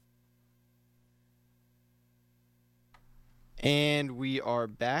And we are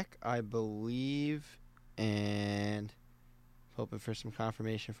back, I believe, and hoping for some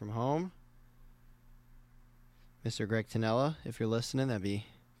confirmation from home. Mr. Greg Tanella, if you're listening, that'd be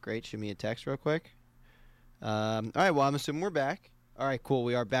great. Shoot me a text real quick. All right, well, I'm assuming we're back. All right, cool.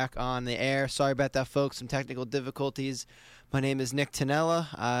 We are back on the air. Sorry about that, folks. Some technical difficulties. My name is Nick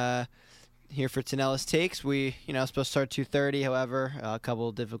Tanella. Here for Tanella's Takes. We, supposed to start 2:30. However, a couple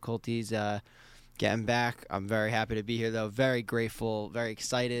of difficulties getting back. I'm very happy to be here, though. Very grateful, very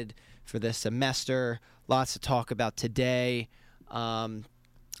excited for this semester. Lots to talk about today. A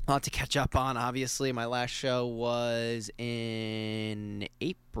lot to catch up on, obviously. My last show was in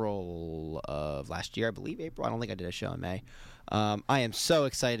April of last year, I believe. April. I don't think I did a show in May. I am so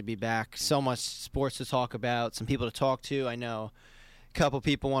excited to be back. So much sports to talk about, some people to talk to. I know a couple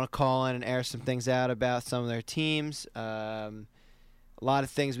people want to call in and air some things out about some of their teams. A lot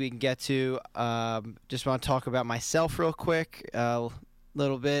of things we can get to. Just want to talk about myself real quick a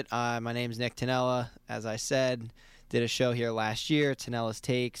little bit. My name is Nick Tanella. As I said, did a show here last year, Tanella's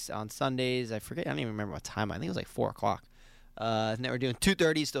Takes, on Sundays. I don't even remember what time. I think it was like 4 o'clock. Now we're doing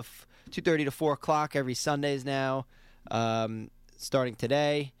 2:30 to 4 o'clock every Sundays now. Starting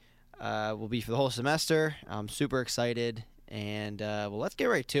today, will be for the whole semester. I'm super excited. And, let's get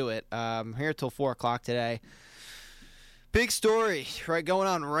right to it. I'm here till 4 o'clock today. Big story going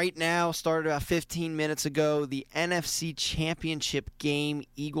on right now. Started about 15 minutes ago. The NFC Championship game,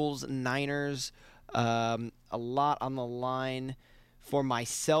 Eagles-Niners. A lot on the line for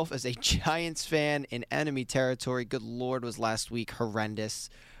myself as a Giants fan in enemy territory. Good Lord, was last week horrendous.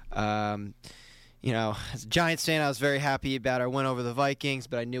 As a Giants fan, I was very happy about our win over the Vikings,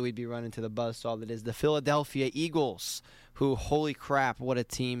 but I knew we'd be running to the buzzsaw that is the Philadelphia Eagles, who, holy crap, what a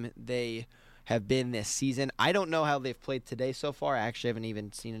team they have been this season. I don't know how they've played today so far. I actually haven't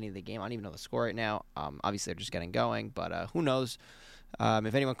even seen any of the game. I don't even know the score right now. Obviously, they're just getting going, but who knows?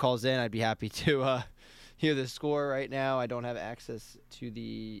 If anyone calls in, I'd be happy to hear the score right now. I don't have access to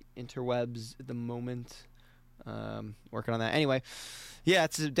the interwebs at the moment. Working on that. Anyway, yeah,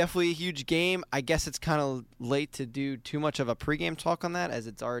 it's definitely a huge game. I guess it's kind of late to do too much of a pregame talk on that as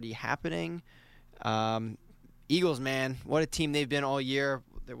it's already happening. Eagles, man, what a team they've been all year.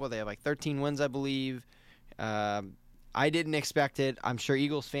 They have like 13 wins, I believe. I didn't expect it. I'm sure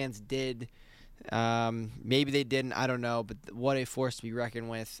Eagles fans did. Maybe they didn't. I don't know. But what a force to be reckoned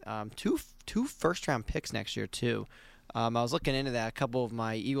with. Two first-round picks next year, too. I was looking into that. A couple of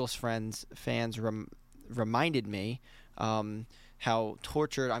my Eagles fans reminded me how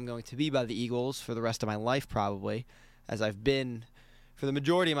tortured I'm going to be by the Eagles for the rest of my life, probably, as I've been for the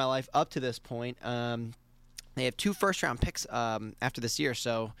majority of my life up to this point. They have 2 first-round picks after this year,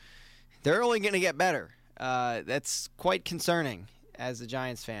 so they're only going to get better. That's quite concerning as a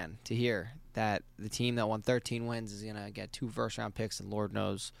Giants fan to hear that the team that won 13 wins is going to get 2 first-round picks, and Lord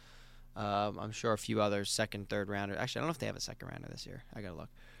knows, I'm sure a few others, second, third rounder. Actually, I don't know if they have a second rounder this year. I got to look.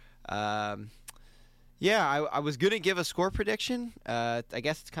 I was going to give a score prediction. I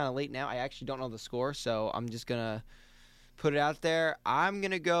guess it's kind of late now. I actually don't know the score, so I'm just going to put it out there. I'm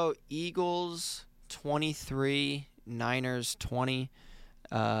going to go Eagles 23, Niners 20.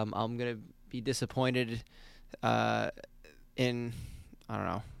 I'm going to be disappointed in, I don't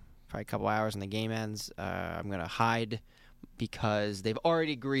know, probably a couple hours when the game ends. I'm going to hide because they've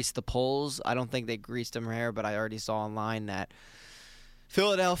already greased the polls. I don't think they greased them here, but I already saw online that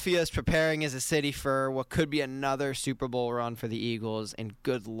Philadelphia is preparing as a city for what could be another Super Bowl run for the Eagles, and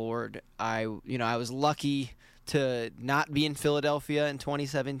good Lord, I was lucky to not be in Philadelphia in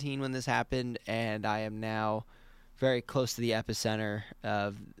 2017 when this happened, and I am now very close to the epicenter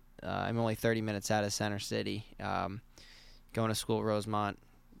of. I'm only 30 minutes out of Center City, going to school at Rosemont,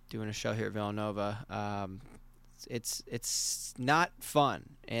 doing a show here at Villanova. It's not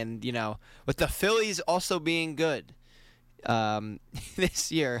fun, and with the Phillies also being good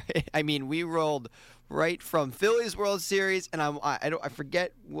this year. I mean, we rolled right from Phillies World Series, and I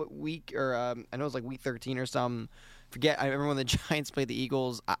forget what week, or I know it was like week 13 or something. I remember when the Giants played the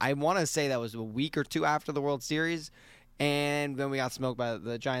Eagles. I want to say that was a week or two after the World Series, and then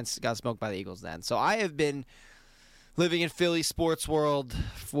the Giants got smoked by the Eagles then. So I have been living in Philly sports world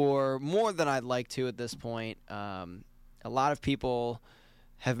for more than I'd like to at this point. A lot of people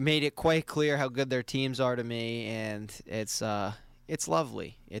have made it quite clear how good their teams are to me, and it's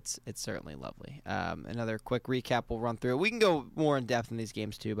lovely. It's certainly lovely. Another quick recap we'll run through. We can go more in depth in these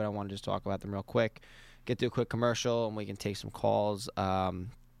games too, but I want to just talk about them real quick. Get to a quick commercial, and we can take some calls.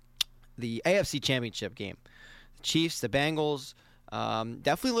 The AFC Championship game. The Chiefs, the Bengals,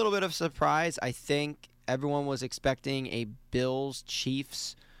 definitely a little bit of surprise. I think everyone was expecting a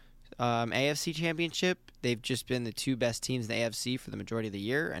Bills-Chiefs AFC Championship. They've just been the two best teams in the AFC for the majority of the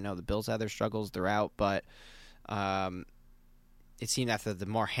year. I know the Bills had their struggles throughout, but it seemed after the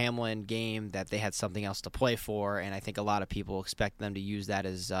Mar Hamlin game that they had something else to play for, and I think a lot of people expect them to use that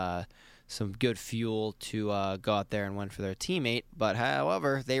as some good fuel to go out there and win for their teammate. But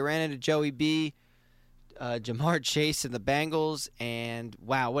however, they ran into Joey B, Jamar Chase, and the Bengals, and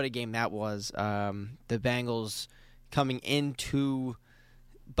wow, what a game that was. The Bengals coming into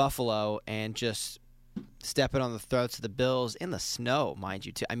Buffalo and just stepping on the throats of the Bills in the snow, mind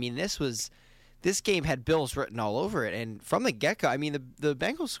you, too. I mean, this game had Bills written all over it, and from the get-go, I mean, the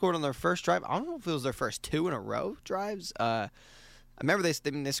Bengals scored on their first drive. I don't know if it was their first 2 in a row drives. I remember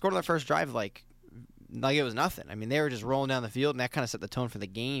they scored on their first drive like it was nothing. I mean, they were just rolling down the field, and that kind of set the tone for the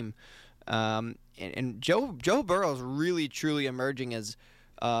game. And Joe Burrow is really, truly emerging as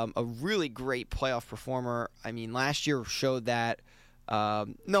a really great playoff performer. I mean, last year showed that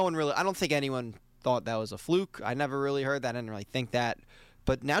no one really – I don't think anyone thought that was a fluke. I never really heard that. I didn't really think that.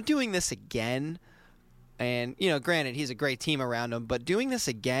 But now doing this again, and, granted, he's a great team around him, but doing this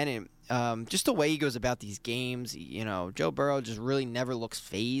again and just the way he goes about these games, Joe Burrow just really never looks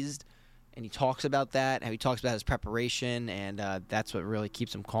phased, and he talks about that, how he talks about his preparation, and that's what really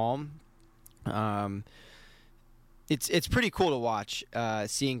keeps him calm. It's pretty cool to watch,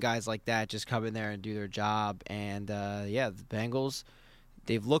 seeing guys like that just come in there and do their job, and, the Bengals –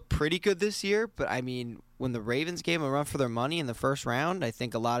 they've looked pretty good this year, but, I mean, when the Ravens gave them a run for their money in the first round, I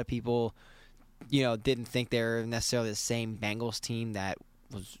think a lot of people, didn't think they were necessarily the same Bengals team that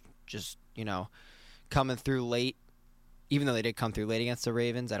was just, coming through late. Even though they did come through late against the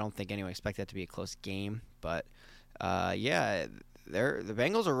Ravens, I don't think anyone expected that to be a close game. But, the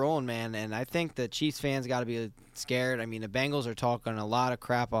Bengals are rolling, man, and I think the Chiefs fans got to be scared. I mean, the Bengals are talking a lot of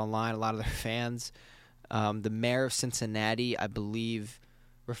crap online, a lot of their fans. The mayor of Cincinnati, I believe,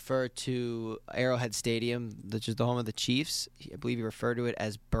 referred to Arrowhead Stadium, which is the home of the Chiefs. I believe he referred to it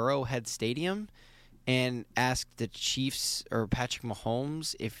as Burrowhead Stadium, and asked the Chiefs or Patrick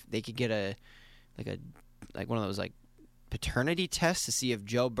Mahomes if they could get one of those paternity tests to see if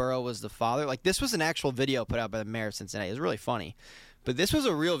Joe Burrow was the father. This was an actual video put out by the mayor of Cincinnati. It was really funny, but this was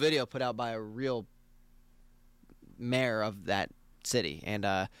a real video put out by a real mayor of that city, and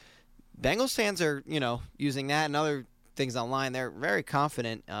Bengals fans are using that and other things online. They're very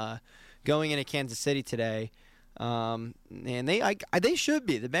confident going into Kansas City today, and they should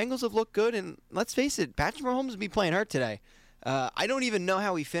be. The Bengals have looked good, and let's face it, Patrick Mahomes will be playing hurt today. I don't even know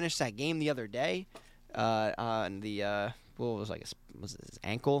how he finished that game the other day. On the was it his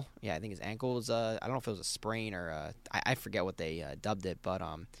ankle? Yeah, I think his ankle was. I don't know if it was a sprain or I forget what they dubbed it, but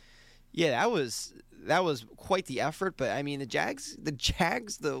yeah, that was quite the effort. But I mean, the Jags, they have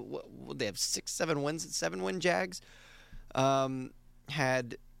 6-7 wins, 7-win Jags.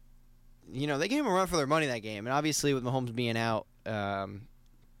 Had, they gave him a run for their money that game, and obviously with Mahomes being out,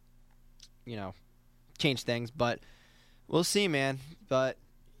 changed things. But we'll see, man. But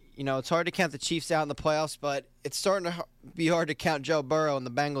it's hard to count the Chiefs out in the playoffs, but it's starting to be hard to count Joe Burrow and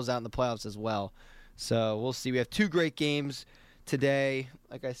the Bengals out in the playoffs as well. So we'll see. We have 2 great games today.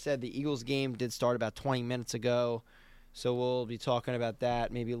 Like I said, the Eagles game did start about 20 minutes ago, so we'll be talking about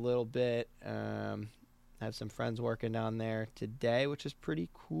that maybe a little bit. I have some friends working down there today, which is pretty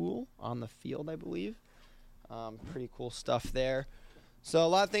cool, on the field, I believe. Pretty cool stuff there. So a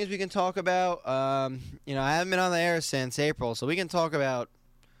lot of things we can talk about. I haven't been on the air since April, so we can talk about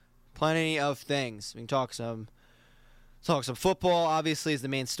plenty of things. We can talk some football, obviously, is the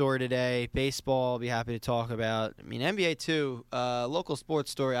main story today. Baseball, I'll be happy to talk about. I mean, NBA, too. Local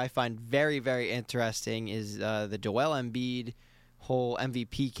sports story I find very, very interesting is the Joel Embiid whole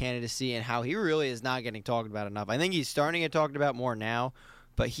MVP candidacy and how he really is not getting talked about enough. I think he's starting to get talked about more now,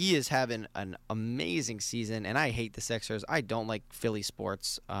 but he is having an amazing season, and I hate the Sixers. I don't like Philly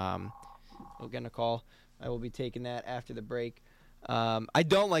sports. We'll get a call. I will be taking that after the break. I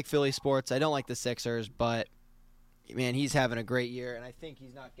don't like Philly sports. I don't like the Sixers, but man, he's having a great year, and I think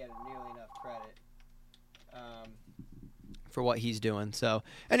he's not getting nearly enough credit for what he's doing. So,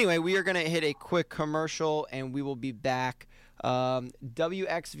 anyway, we are going to hit a quick commercial, and we will be back.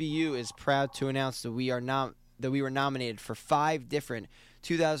 WXVU is proud to announce that we were nominated for 5 different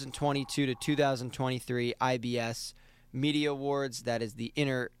 2022 to 2023 IBS Media Awards. That is the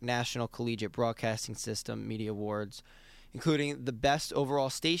International Collegiate Broadcasting System Media Awards, including the best overall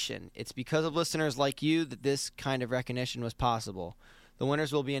station. It's because of listeners like you that this kind of recognition was possible. The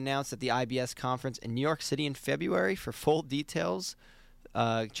winners will be announced at the IBS conference in New York City in February. For full details,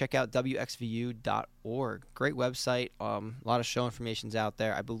 check out WXVU.org. Great website. A lot of show information's out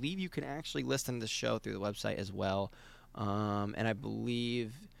there. I believe you can actually listen to the show through the website as well. And I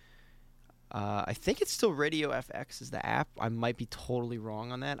believe I think it's still Radio FX is the app. I might be totally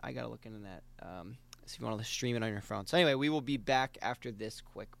wrong on that. I got to look into that. So if you want to stream it on your phone. So anyway, we will be back after this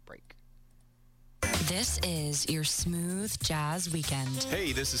quick break. This is your smooth jazz weekend.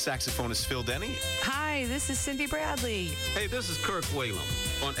 Hey, this is saxophonist Phil Denny. Hi, this is Cindy Bradley. Hey, this is Kirk Whalum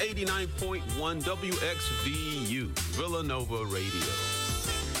on 89.1 WXVU, Villanova Radio.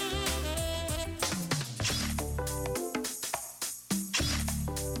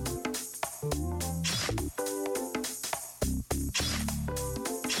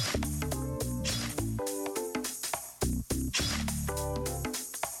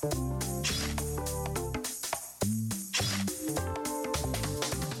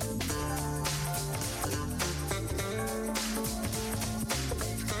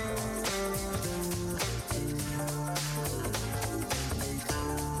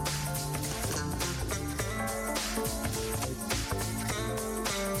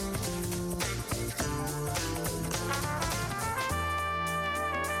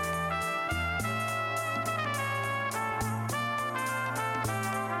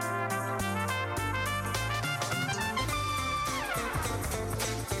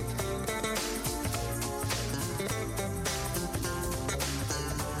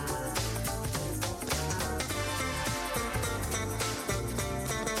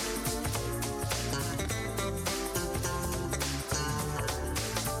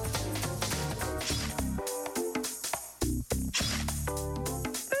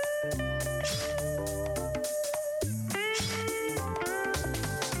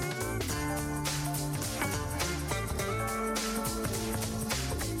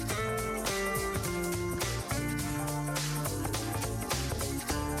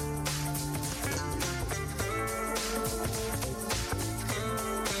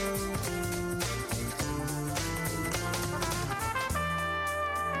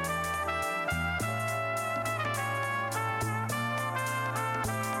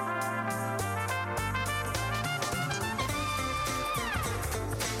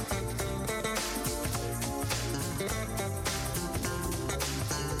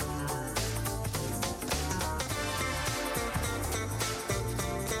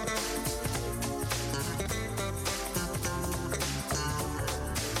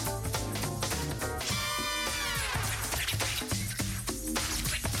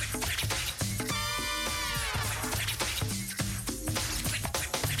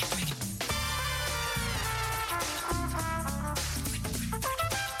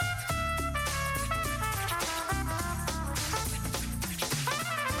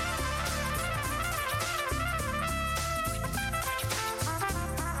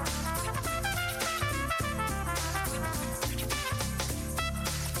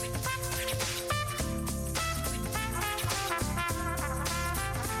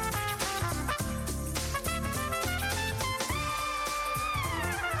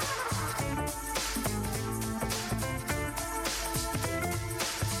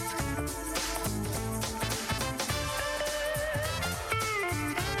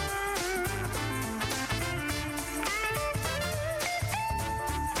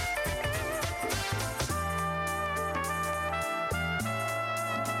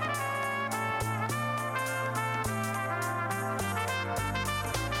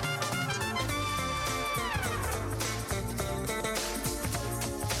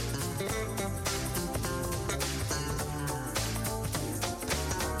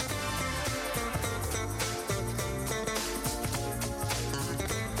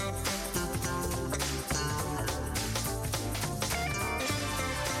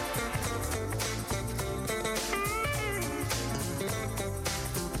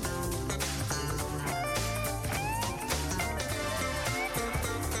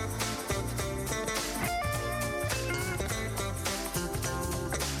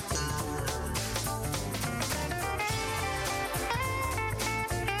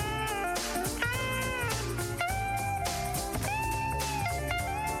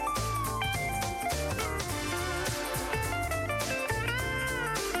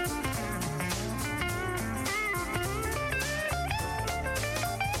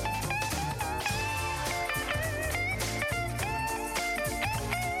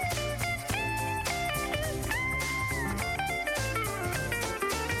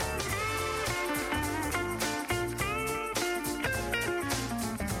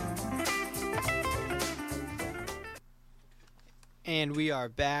 And we are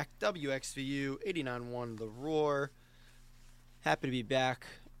back. WXVU 89.1 The Roar. Happy to be back.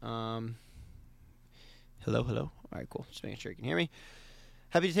 Hello. All right, cool. Just making sure you can hear me.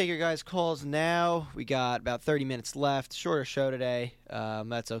 Happy to take your guys' calls now. We got about 30 minutes left. Shorter show today.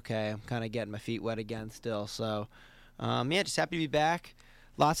 That's okay. I'm kind of getting my feet wet again still. So, just happy to be back.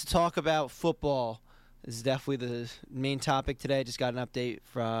 Lots to talk about. Football is definitely the main topic today. Just got an update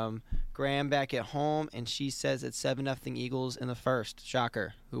from Graham back at home, and she says it's 7-0 Eagles in the first.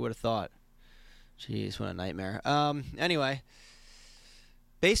 Shocker. Who would have thought? Jeez, what a nightmare. Anyway.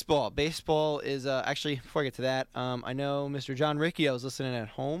 Baseball. Baseball is actually, before I get to that, I know Mr. John Riccio was listening at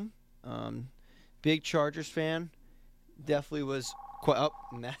home. Big Chargers fan. Definitely was quite up.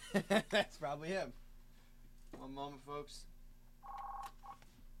 That's probably him. One moment, folks.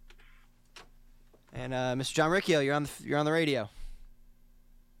 And Mr. John Riccio, you're on the radio.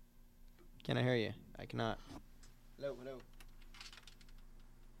 Can I hear you? I cannot. Hello.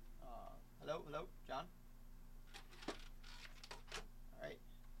 Hello, John.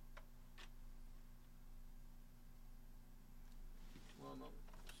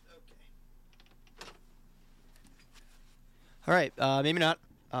 All right, maybe not.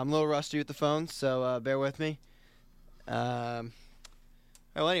 I'm a little rusty with the phone, so bear with me. Well,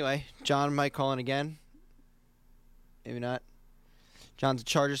 anyway, John might call in again. Maybe not. John's a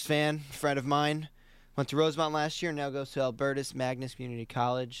Chargers fan, friend of mine. Went to Rosemont last year, now goes to Albertus Magnus Community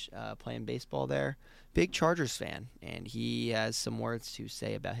College, playing baseball there. Big Chargers fan, and he has some words to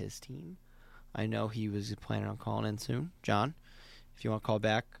say about his team. I know he was planning on calling in soon. John, if you want to call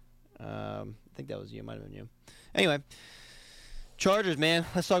back. I think that was you. It might have been you. Anyway. Chargers, man.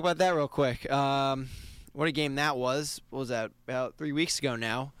 Let's talk about that real quick. What a game that was. What was that? About 3 weeks ago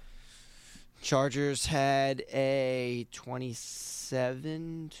now. Chargers had a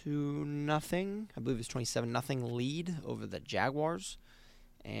 27-0, I believe it was 27-0 lead over the Jaguars.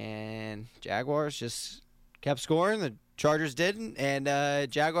 And Jaguars just kept scoring. The Chargers didn't. And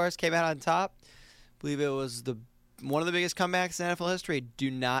Jaguars came out on top. I believe it was one of the biggest comebacks in NFL history. I do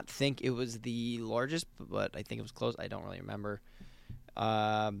not think it was the largest, but I think it was close. I don't really remember.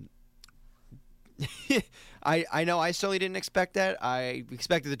 I know I certainly didn't expect that. I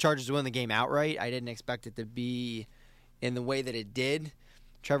expected the Chargers to win the game outright. I didn't expect it to be in the way that it did.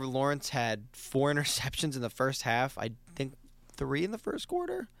 Trevor Lawrence had 4 interceptions in the first half. I think 3 in the first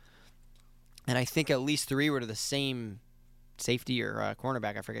quarter. And I think at least 3 were to the same safety or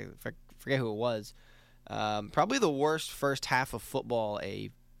cornerback. I forget who it was. Probably the worst first half of football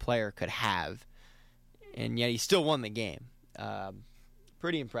a player could have. And yet he still won the game.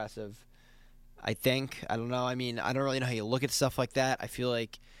 Pretty impressive, I think. I don't know. I mean, I don't really know how you look at stuff like that. I feel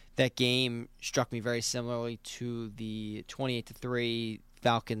like that game struck me very similarly to the 28-3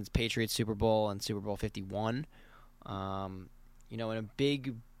 Falcons-Patriots Super Bowl and Super Bowl 51. In a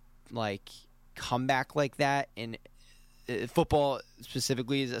big, comeback like that, and football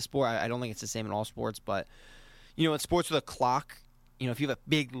specifically is a sport. I don't think it's the same in all sports, but, in sports with a clock, if you have a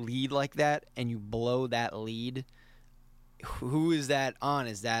big lead like that and you blow that lead, who is that on?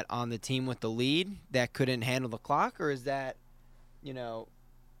 Is that on the team with the lead that couldn't handle the clock, or is that, is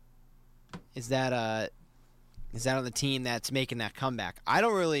that on the team that's making that comeback? I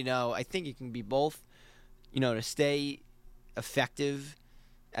don't really know. I think it can be both. To stay effective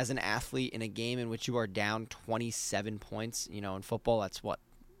as an athlete in a game in which you are down 27 points, in football, that's what?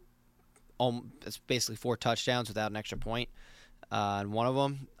 It's basically 4 touchdowns without an extra point. And one of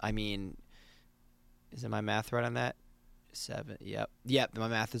them, I mean, is my math right on that? 7. Yep. My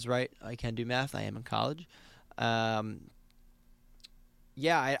math is right. I can do math. I am in college. I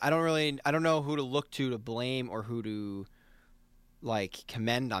don't know who to look to blame or who to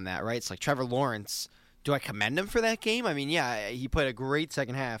commend on that, right? It's like Trevor Lawrence. Do I commend him for that game? I mean, yeah, he played a great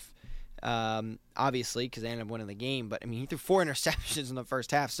second half, obviously, because they ended up winning the game. But I mean, he threw 4 interceptions in the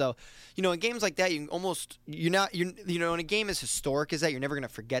first half. So, in games like that, you can almost in a game as historic as that, you're never going to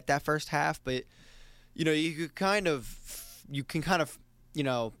forget that first half. But you can kind of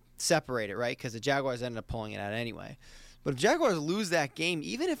separate it, right? Because the Jaguars ended up pulling it out anyway. But if Jaguars lose that game,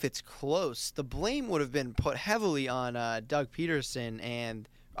 even if it's close, the blame would have been put heavily on Doug Peterson and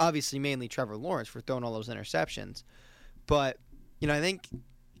obviously mainly Trevor Lawrence for throwing all those interceptions. But, I think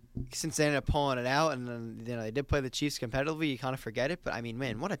since they ended up pulling it out and then, they did play the Chiefs competitively, you kind of forget it. But, I mean,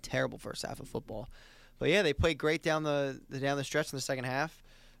 man, what a terrible first half of football. But, yeah, they played great down the stretch in the second half.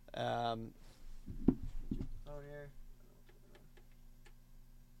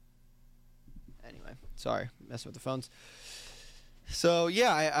 Anyway, sorry, messing with the phones. So,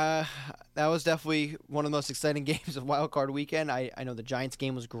 yeah, that was definitely one of the most exciting games of Wild Card Weekend. I know the Giants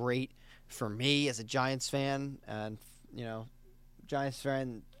game was great for me as a Giants fan. And, Giants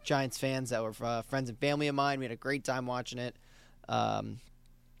fans that were friends and family of mine. We had a great time watching it. I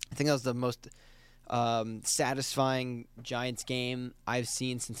think that was the most satisfying Giants game I've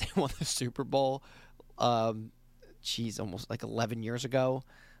seen since they won the Super Bowl. Almost like 11 years ago.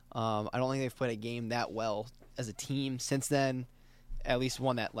 I don't think they've played a game that well as a team since then. At least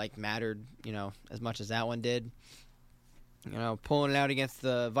one that like mattered, as much as that one did. Pulling it out against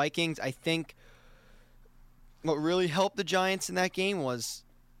the Vikings. I think what really helped the Giants in that game was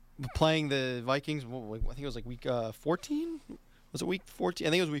playing the Vikings. I think it was like week 14. Was it week 14? I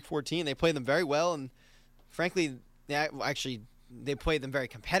think it was week 14. They played them very well, and frankly, they played them very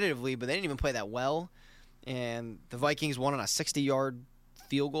competitively, but they didn't even play that well. And the Vikings won on a 60-yard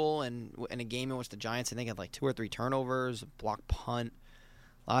field goal, and in a game in which the Giants, I think, had like 2 or 3 turnovers, a blocked punt,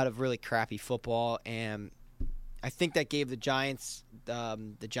 a lot of really crappy football, and I think that gave the Giants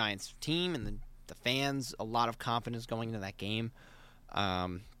team and the fans a lot of confidence going into that game.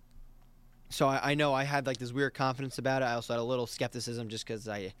 So I know I had like this weird confidence about it. I also had a little skepticism just because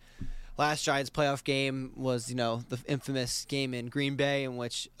last Giants playoff game was, the infamous game in Green Bay in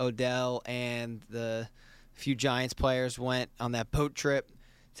which Odell and the few Giants players went on that boat trip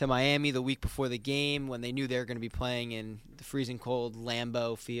to Miami the week before the game when they knew they were going to be playing in the freezing cold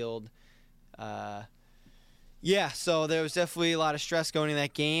Lambeau Field. So there was definitely a lot of stress going in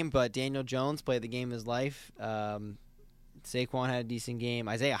that game, but Daniel Jones played the game of his life. Saquon had a decent game.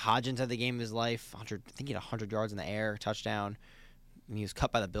 Isaiah Hodgins had the game of his life. I think he had 100 yards in the air, touchdown. And he was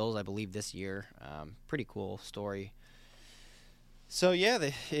cut by the Bills, I believe, this year. Pretty cool story. So, yeah,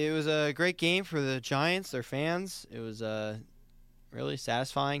 it was a great game for the Giants, their fans. It was really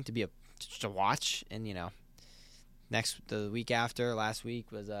satisfying to watch. And, the week after, last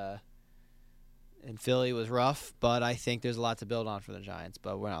week, was in Philly was rough. But I think there's a lot to build on for the Giants.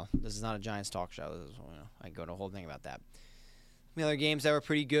 But, this is not a Giants talk show. This is, I can go to a whole thing about that. The other games that were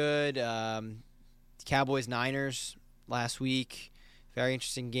pretty good, Cowboys-Niners last week. Very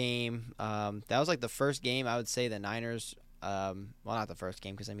interesting game. That was like the first game I would say the Niners. Not the first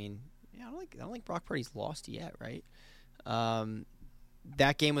game because I don't think Brock Purdy's lost yet, right?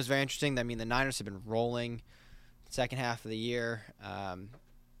 That game was very interesting. The Niners have been rolling the second half of the year,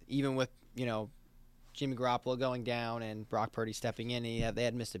 even with Jimmy Garoppolo going down and Brock Purdy stepping in. They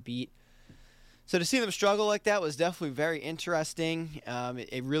had missed a beat. So to see them struggle like that was definitely very interesting.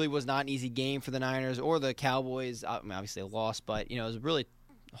 It really was not an easy game for the Niners or the Cowboys. Obviously they lost, but it was a really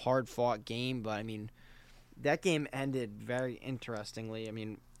hard-fought game. But that game ended very interestingly.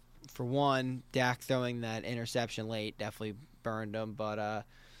 For one, Dak throwing that interception late definitely burned them. But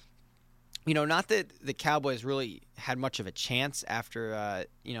not that the Cowboys really had much of a chance after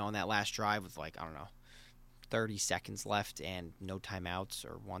on that last drive with 30 seconds left and no timeouts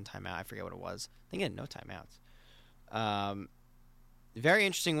or one timeout. I forget what it was. I think it had no timeouts. Very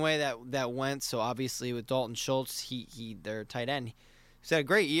interesting way that went. So obviously with Dalton Schultz, he their tight end, he's had a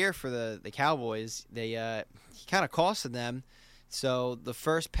great year for the Cowboys. He kind of costed them. So the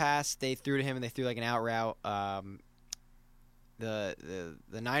first pass they threw to him and they threw like an out route. The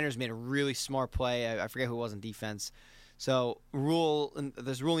Niners made a really smart play. I forget who it was in defense. So there's a rule in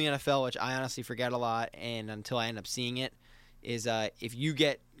the NFL, which I honestly forget a lot, and until I end up seeing it, is if you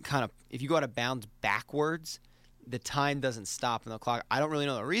go out of bounds backwards, the time doesn't stop in the clock. I don't really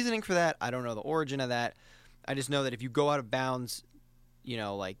know the reasoning for that. I don't know the origin of that. I just know that if you go out of bounds,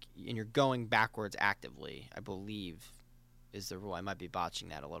 and you're going backwards actively, I believe is the rule. I might be botching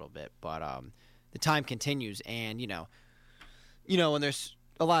that a little bit, but the time continues, and when there's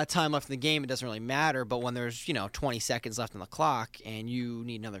a lot of time left in the game, it doesn't really matter. But when there's 20 seconds left on the clock and you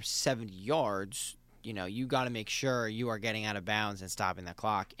need another 70 yards, you got to make sure you are getting out of bounds and stopping that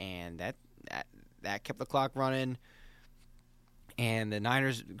clock. And that kept the clock running. And the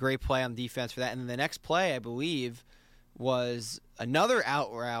Niners, great play on defense for that. And then the next play, I believe, was another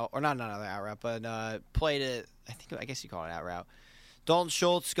out route, or not another out route, but play to I guess you call it out route. Dalton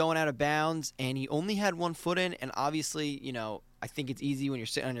Schultz going out of bounds, and he only had one foot in. And obviously, I think it's easy when you're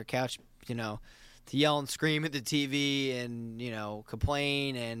sitting on your couch, to yell and scream at the TV and,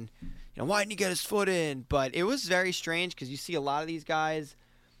 complain and, why didn't he get his foot in? But it was very strange because you see a lot of these guys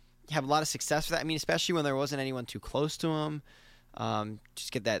have a lot of success with that. Especially when there wasn't anyone too close to him.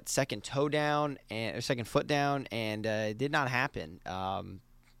 Just get that second foot down, and it did not happen.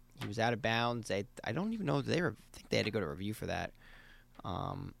 He was out of bounds. I don't even know if I think they had to go to review for that.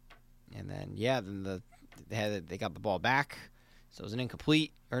 And then they got the ball back. So it was an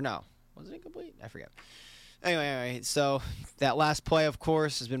incomplete, or no, was it incomplete? I forget. Anyway, so that last play, of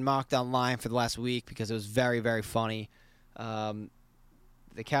course, has been mocked online for the last week because it was very, very funny. The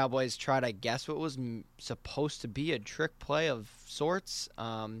Cowboys tried, I guess, what was supposed to be a trick play of sorts.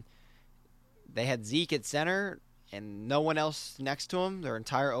 They had Zeke at center, and no one else next to him. Their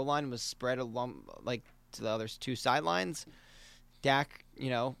entire O-line was spread along, like, to the other two sidelines. Dak,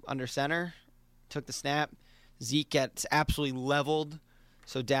 under center, took the snap. Zeke gets absolutely leveled.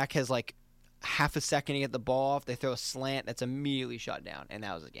 So Dak has, like, half a second to get the ball off. They throw a slant that's immediately shut down, and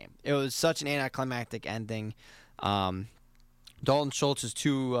that was the game. It was such an anticlimactic ending. Dalton Schultz's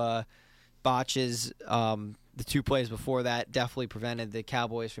two botches, the two plays before that, definitely prevented the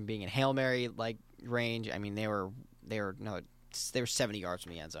Cowboys from being in Hail Mary like range. I mean, they were 70 yards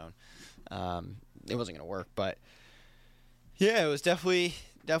from the end zone. It wasn't going to work, but yeah, it was definitely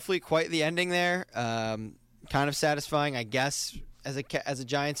quite the ending there. Kind of satisfying, I guess, as a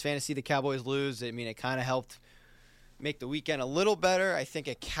Giants fan to see the Cowboys lose. I mean, it kind of helped make the weekend a little better. I think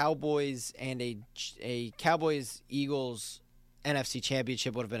a Cowboys and a Cowboys Eagles NFC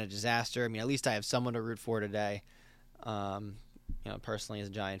Championship would have been a disaster. I mean, at least I have someone to root for today. Personally as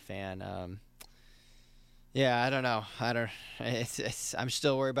a Giant fan. Yeah, I don't know. I'm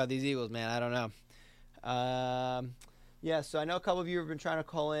still worried about these Eagles, man. I don't know. Yeah, so I know a couple of you have been trying to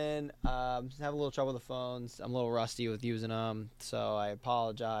call in. Just have a little trouble with the phones. I'm a little rusty with using them, so I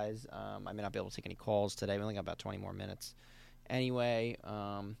apologize. I may not be able to take any calls today. We only got about 20 more minutes. Anyway,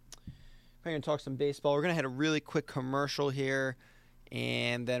 we're going to talk some baseball. We're going to hit a really quick commercial here,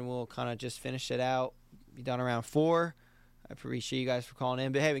 and then we'll kind of just finish it out. Be done around 4. I appreciate you guys for calling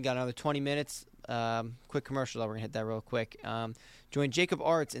in. But, hey, we got another 20 minutes. Quick commercial, though. We're going to hit that real quick. Join Jacob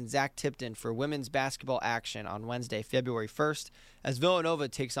Arts and Zach Tipton for women's basketball action on Wednesday, February 1st, as Villanova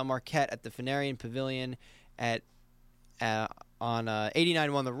takes on Marquette at the Fenarian Pavilion on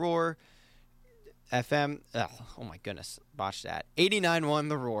 89.1 The Roar. FM, oh my goodness, botched that. 89.1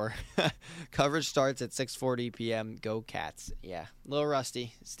 The Roar. Coverage starts at 6:40 p.m. Go Cats. Yeah, a little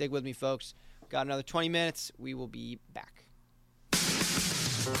rusty. Stick with me, folks. Got another 20 minutes. We will be back.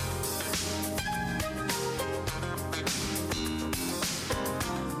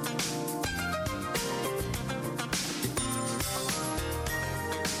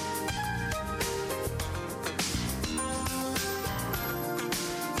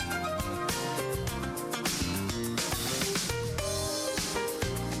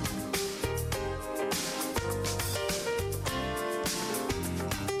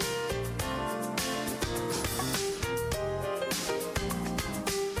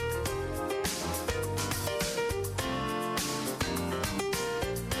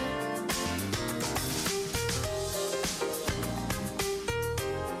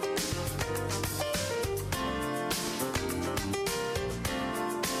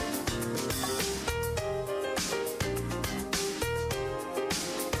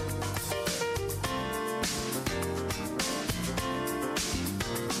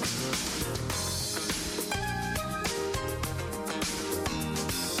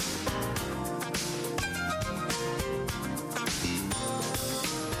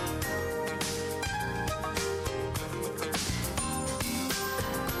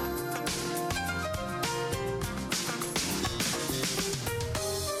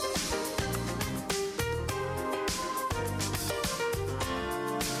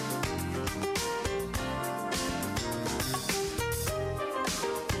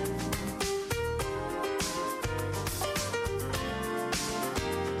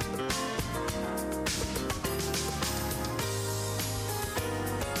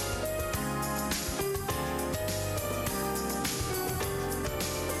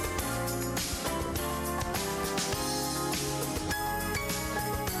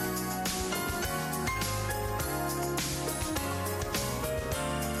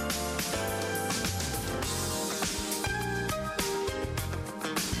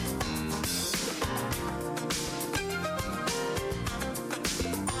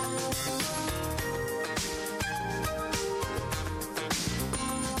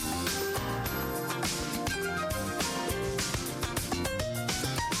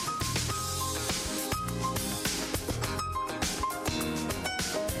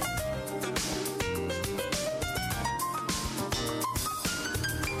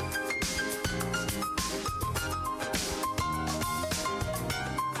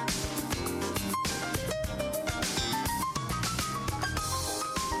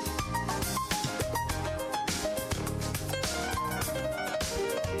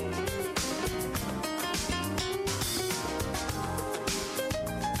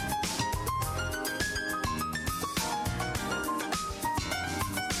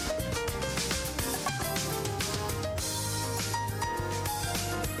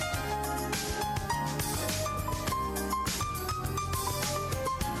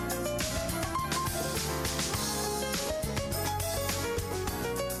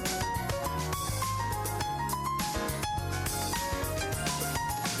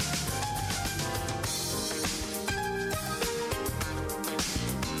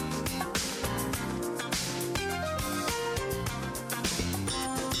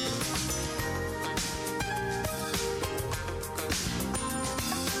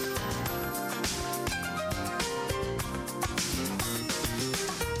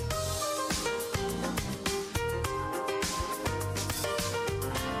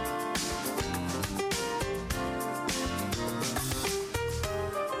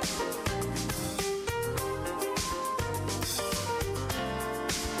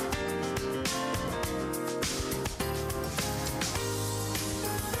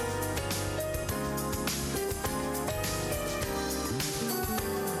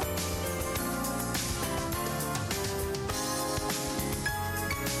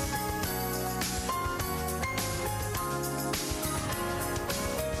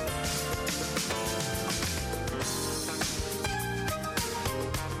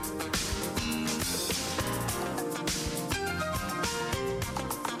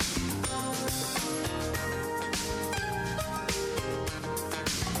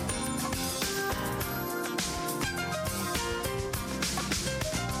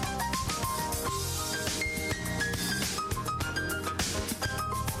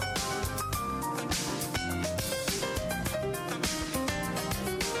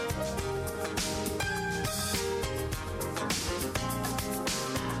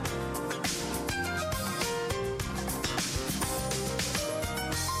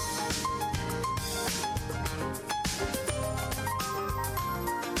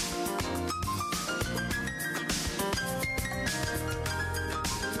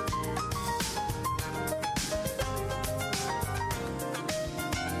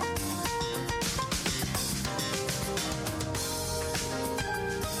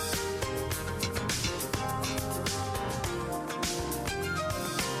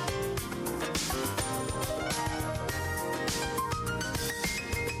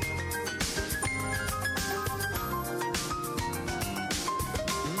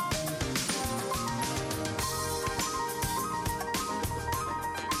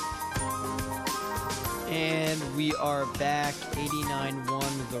 And we are back,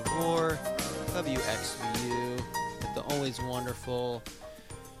 89.1 The Roar, WXVU, with the always wonderful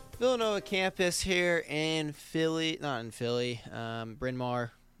Villanova campus here in Philly. Not in Philly, Bryn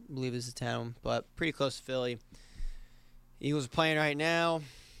Mawr, I believe is the town, but pretty close to Philly. Eagles are playing right now.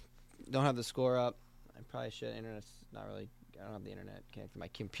 Don't have the score up. I probably should. Internet's not really, I don't have the internet connected to my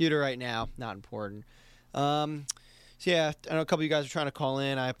computer right now. Not important. So yeah, I know a couple of you guys are trying to call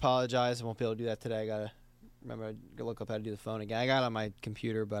in. I apologize. I won't be able to do that today. I gotta look up how to do the phone again. I got it on my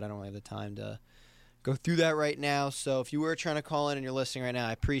computer, but I don't really have the time to go through that right now. So if you were trying to call in and you're listening right now,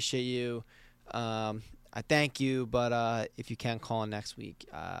 I appreciate you. I thank you, but if you can call in next week,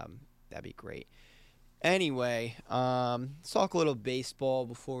 that'd be great. Anyway, let's talk a little baseball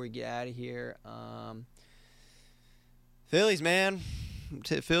before we get out of here. Phillies, man.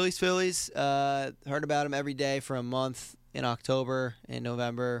 Phillies. Heard about them every day for a month in October and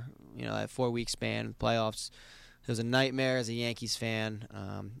November. You know, that 4-week span of playoffs. It was a nightmare as a Yankees fan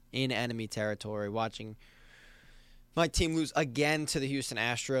in enemy territory, watching my team lose again to the Houston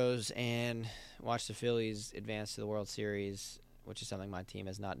Astros and watch the Phillies advance to the World Series, which is something my team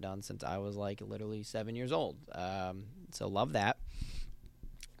has not done since I was like literally 7 years old. So love that.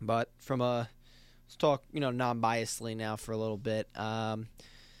 But let's talk, non-biasedly now for a little bit.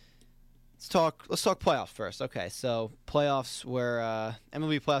 Let's talk playoffs first. Okay, so playoffs were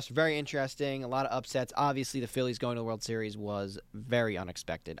MLB playoffs were very interesting. A lot of upsets. Obviously, the Phillies going to the World Series was very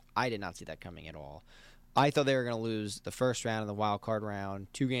unexpected. I did not see that coming at all. I thought they were going to lose the first round of the wild card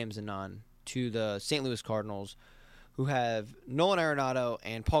round, 2-0 to the St. Louis Cardinals, who have Nolan Arenado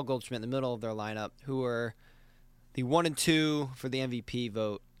and Paul Goldschmidt in the middle of their lineup, who are the 1 and 2 for the MVP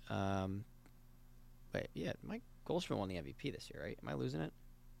vote. Mike Goldschmidt won the MVP this year, right? Am I losing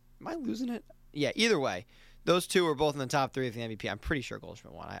it? Yeah, either way. Those two are both in the top 3 of the MVP. I'm pretty sure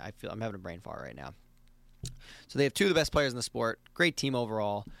Goldschmidt won. I feel I'm having a brain fart right now. So they have 2 of the best players in the sport. Great team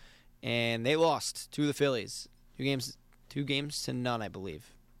overall. And they lost to the Phillies. 2 games to none, I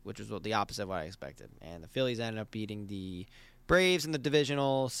believe, which was the opposite of what I expected. And the Phillies ended up beating the Braves in the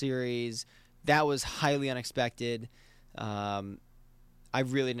divisional series. That was highly unexpected. I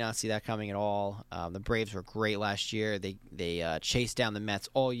really did not see that coming at all. The Braves were great last year. They chased down the Mets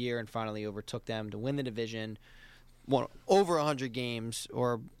all year and finally overtook them to win the division. Won over 100 games,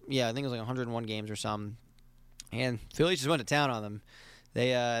 I think it was like 101 games or something. And Phillies just went to town on them.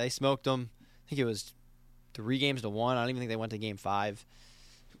 They smoked them. I think it was 3-1. I don't even think they went to Game 5.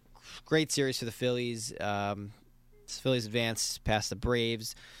 Great series for the Phillies. The Phillies advanced past the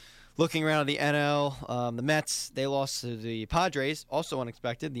Braves. Looking around the NL, the Mets, they lost to the Padres, also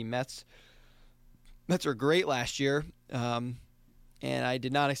unexpected. The Mets were great last year, and I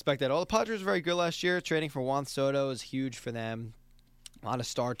did not expect that at all. The Padres were very good last year. Trading for Juan Soto is huge for them. A lot of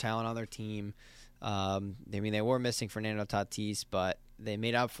star talent on their team. They were missing Fernando Tatis, but they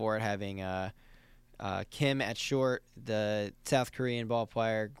made up for it having Kim at short, the South Korean ball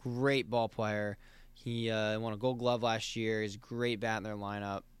player, great ball player. He won a Gold Glove last year. He's a great bat in their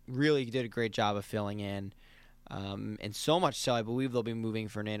lineup. Really did a great job of filling in. And so much so, I believe they'll be moving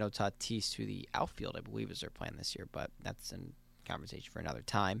Fernando Tatis to the outfield, I believe is their plan this year, but that's a conversation for another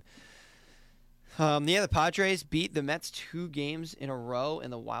time. The Padres beat the Mets 2 games in a row in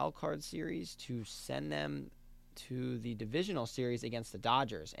the wild card series to send them to the divisional series against the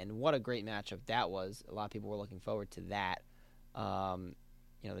Dodgers, and what a great matchup that was. A lot of people were looking forward to that. The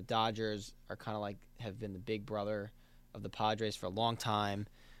Dodgers are kind of have been the big brother of the Padres for a long time.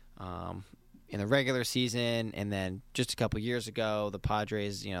 In the regular season, and then just a couple years ago, the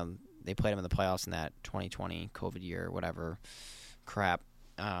Padres, they played them in the playoffs in that 2020 COVID year, whatever crap.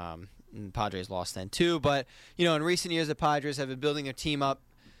 And the Padres lost then too. But, in recent years, the Padres have been building their team up.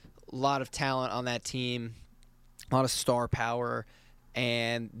 A lot of talent on that team, a lot of star power.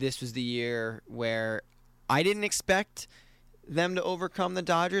 And this was the year where I didn't expect them to overcome the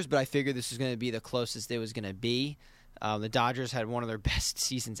Dodgers, but I figured this was going to be the closest it was going to be. The Dodgers had one of their best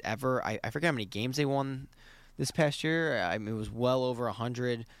seasons ever. I forget how many games they won this past year. It was well over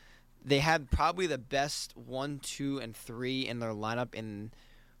 100. They had probably the best 1, 2, and 3 in their lineup in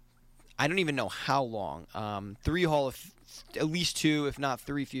I don't even know how long. At least 2, if not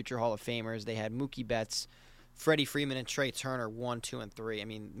 3 future Hall of Famers. They had Mookie Betts, Freddie Freeman, and Trey Turner 1, 2, and 3. I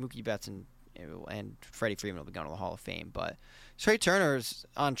mean, Mookie Betts and Freddie Freeman will be going to the Hall of Fame, but Trey Turner's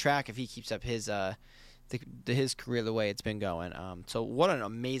on track if he keeps up his career the way it's been going. So what an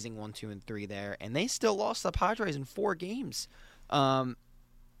amazing 1, 2, and 3 there. And they still lost the Padres in 4 games. Padres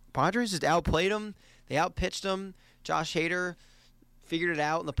just outplayed them. They outpitched them. Josh Hader figured it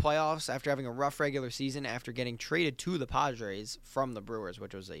out in the playoffs after having a rough regular season after getting traded to the Padres from the Brewers,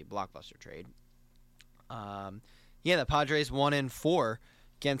 which was a blockbuster trade. The Padres 1-4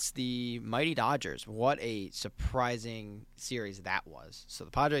 against the mighty Dodgers. What a surprising series that was. So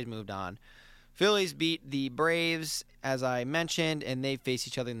the Padres moved on. Phillies beat the Braves, as I mentioned, and they faced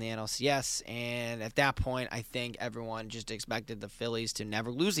each other in the NLCS. And at that point, I think everyone just expected the Phillies to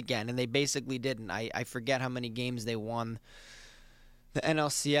never lose again, and they basically didn't. I forget how many games they won the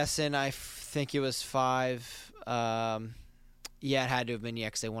NLCS in. I think it was 5. It had to have been,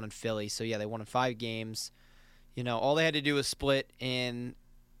 because they won in Philly. So, they won in 5 games. All they had to do was split in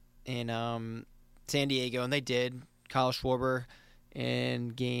San Diego, and they did. Kyle Schwarber in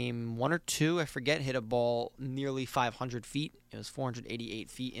game 1 or 2, I forget, hit a ball nearly 500 feet. It was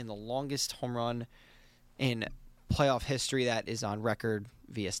 488 feet in the longest home run in playoff history that is on record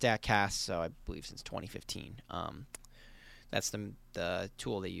via StatCast, so I believe since 2015. That's the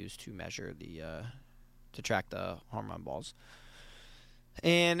tool they use to measure to track the home run balls.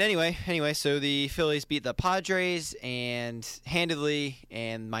 And anyway, so the Phillies beat the Padres and handedly,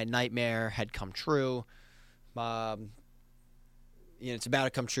 and my nightmare had come true. It's about to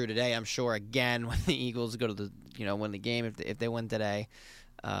come true today, I'm sure, again, when the Eagles go to win the game if they win today.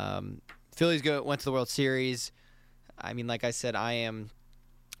 Phillies went to the World Series. I mean, like I said, I am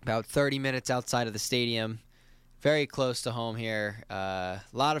about 30 minutes outside of the stadium, very close to home here. A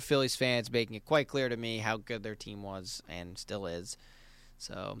lot of Phillies fans making it quite clear to me how good their team was and still is.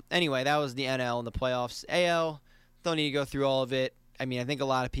 So, anyway, that was the NL and the playoffs. AL, don't need to go through all of it. I mean, I think a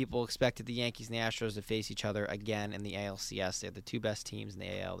lot of people expected the Yankees and the Astros to face each other again in the ALCS. They're the 2 best teams in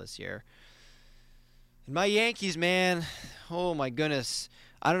the AL this year. And my Yankees, man, oh my goodness.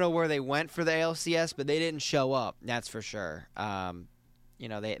 I don't know where they went for the ALCS, but they didn't show up, that's for sure.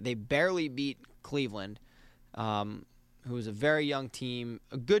 They barely beat Cleveland, who was a very young team,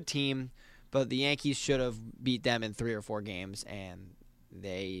 a good team, but the Yankees should have beat them in 3 or 4 games, and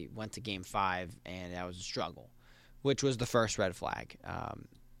they went to Game 5, and that was a struggle, which was the first red flag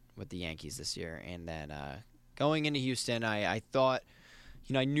with the Yankees this year. And then going into Houston, I thought,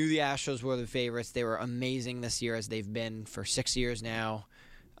 I knew the Astros were the favorites. They were amazing this year, as they've been for 6 years now.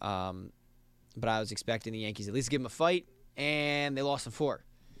 But I was expecting the Yankees at least give them a fight, and they lost in 4.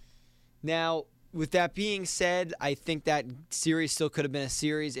 Now, with that being said, I think that series still could have been a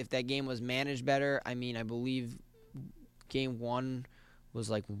series if that game was managed better. I mean, I believe Game 1 was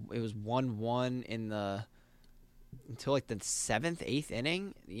it was 1-1 until the 7th, 8th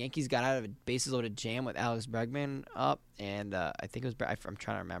inning. The Yankees got out of a bases loaded jam with Alex Bregman up, and I think it was. I'm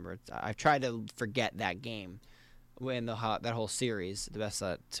trying to remember. I've tried to forget that game when that whole series, the best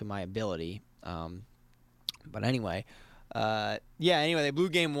to my ability. But anyway, Anyway, they blew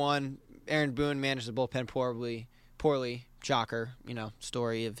Game 1. Aaron Boone managed the bullpen poorly. Shocker,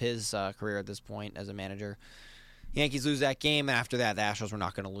 story of his career at this point as a manager. Yankees lose that game, and after that, the Astros were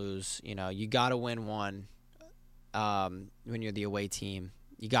not going to lose. You got to win one when you're the away team.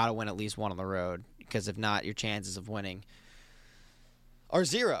 You got to win at least one on the road, because if not, your chances of winning are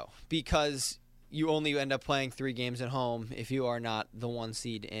 0, because you only end up playing 3 games at home if you are not the 1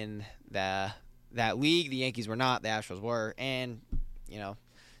 seed in that league. The Yankees were not. The Astros were, and they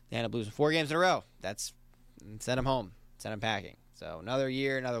ended up losing 4 games in a row. That's sent them home, sent them packing. So another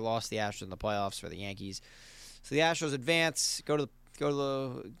year, another loss to the Astros in the playoffs for the Yankees. So the Astros advance, go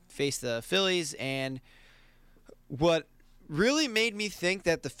to face the Phillies, and what really made me think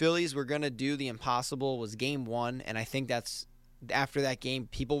that the Phillies were going to do the impossible was Game 1, and I think that's after that game,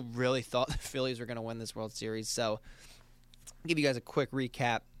 people really thought the Phillies were going to win this World Series. So I'll give you guys a quick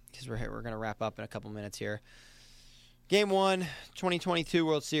recap, because we're going to wrap up in a couple minutes here. Game 1, 2022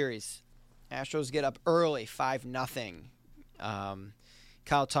 World Series. Astros get up early, 5-0.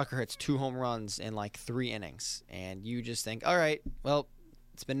 Kyle Tucker hits 2 home runs in 3 innings. And you just think, all right, well,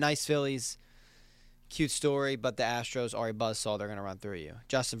 it's been nice, Phillies. Cute story, but the Astros are a buzzsaw. They're going to run through you.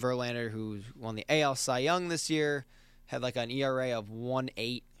 Justin Verlander, who won the AL Cy Young this year, had an ERA of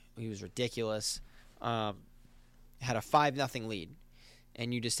 1.8. He was ridiculous. Had a 5-0 lead.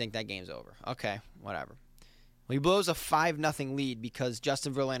 And you just think that game's over. Okay, whatever. Well, he blows a 5-0 lead because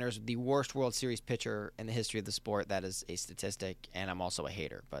Justin Verlander is the worst World Series pitcher in the history of the sport. That is a statistic, and I'm also a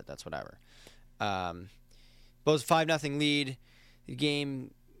hater, but that's whatever. Blows a 5-0 lead. The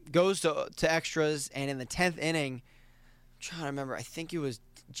game goes to extras, and in the 10th inning, I'm trying to remember, I think it was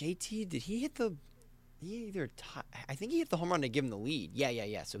JT. Did he hit I think he hit the home run to give him the lead.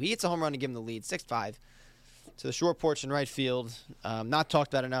 Yeah. So he hits a home run to give him the lead, 6-5. To the short porch in right field. Not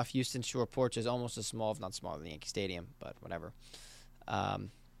talked about enough. Houston's short porch is almost as small, if not smaller, than Yankee Stadium, but whatever. And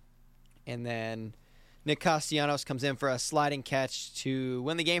then Nick Castellanos comes in for a sliding catch to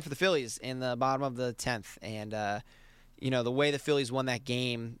win the game for the Phillies in the bottom of the 10th. And, the way the Phillies won that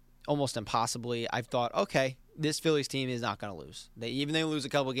game, almost impossibly. I've thought, okay, this Phillies team is not going to lose. Even they lose a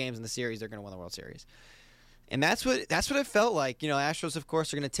couple games in the series, they're going to win the World Series. And that's what it felt like. Astros, of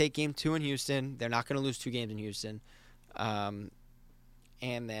course, are going to take Game 2 in Houston. They're not going to lose 2 games in Houston. And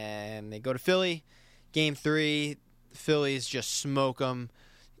then they go to Philly. Game 3, the Phillies just smoke them.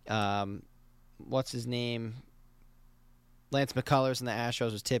 What's his name? Lance McCullers and the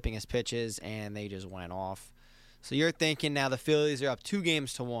Astros was tipping his pitches, and they just went off. So you're thinking now the Phillies are up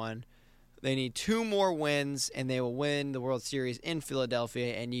 2-1. They need 2 more wins, and they will win the World Series in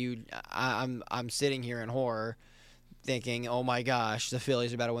Philadelphia. And I'm sitting here in horror, thinking, oh my gosh, the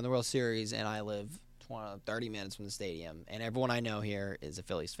Phillies are about to win the World Series, and I live 30 minutes from the stadium, and everyone I know here is a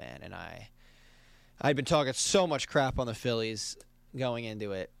Phillies fan, and I'd been talking so much crap on the Phillies going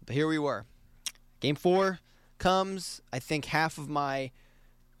into it, but here we were. Game 4 comes. I think half of my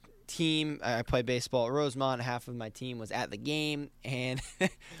team, I play baseball at Rosemont, half of my team was at the game, and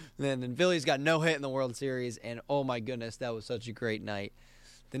then the Phillies got no hit in the World Series, and oh my goodness, that was such a great night.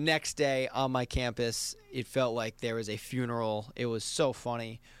 The next day on my campus, it felt like there was a funeral. It was so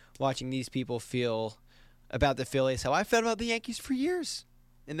funny watching these people feel about the Phillies how I felt about the Yankees for years,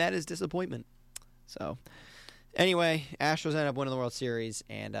 and that is disappointment. So anyway, Astros ended up winning the World Series,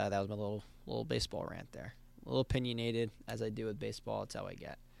 and that was my little baseball rant there. A little opinionated, as I do with baseball. That's how I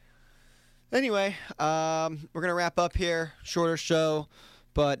get. Anyway, we're going to wrap up here. Shorter show,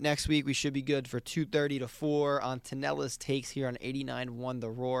 but next week we should be good for 2:30 to 4 on Tanella's Takes here on 89.1 The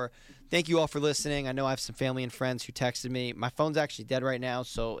Roar. Thank you all for listening. I know I have some family and friends who texted me. My phone's actually dead right now,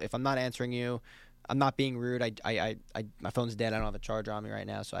 so if I'm not answering you, I'm not being rude. My phone's dead. I don't have a charger on me right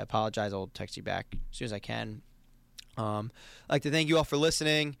now, so I apologize. I'll text you back as soon as I can. I'd like to thank you all for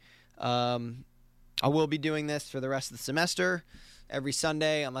listening. I will be doing this for the rest of the semester every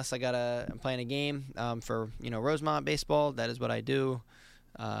Sunday, unless I'm playing a game for Rosemont baseball. That is what I do.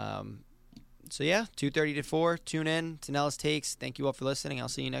 So yeah, 2:30 to 4. Tune in. Tanella's Takes. Thank you all for listening. I'll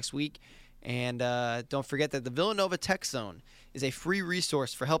see you next week. And don't forget that the Villanova Tech Zone is a free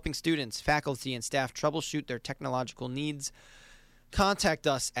resource for helping students, faculty, and staff troubleshoot their technological needs. Contact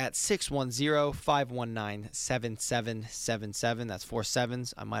us at 610-519-7777. That's 4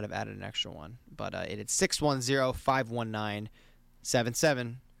 sevens. I might have added an extra one. But it's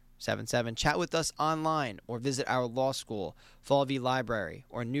 610-519-7777. Chat with us online or visit our law school, Fall V Library,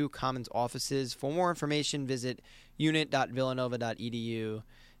 or New Commons offices. For more information, visit unit.villanova.edu.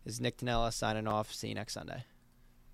 This is Nick Tanella signing off. See you next Sunday.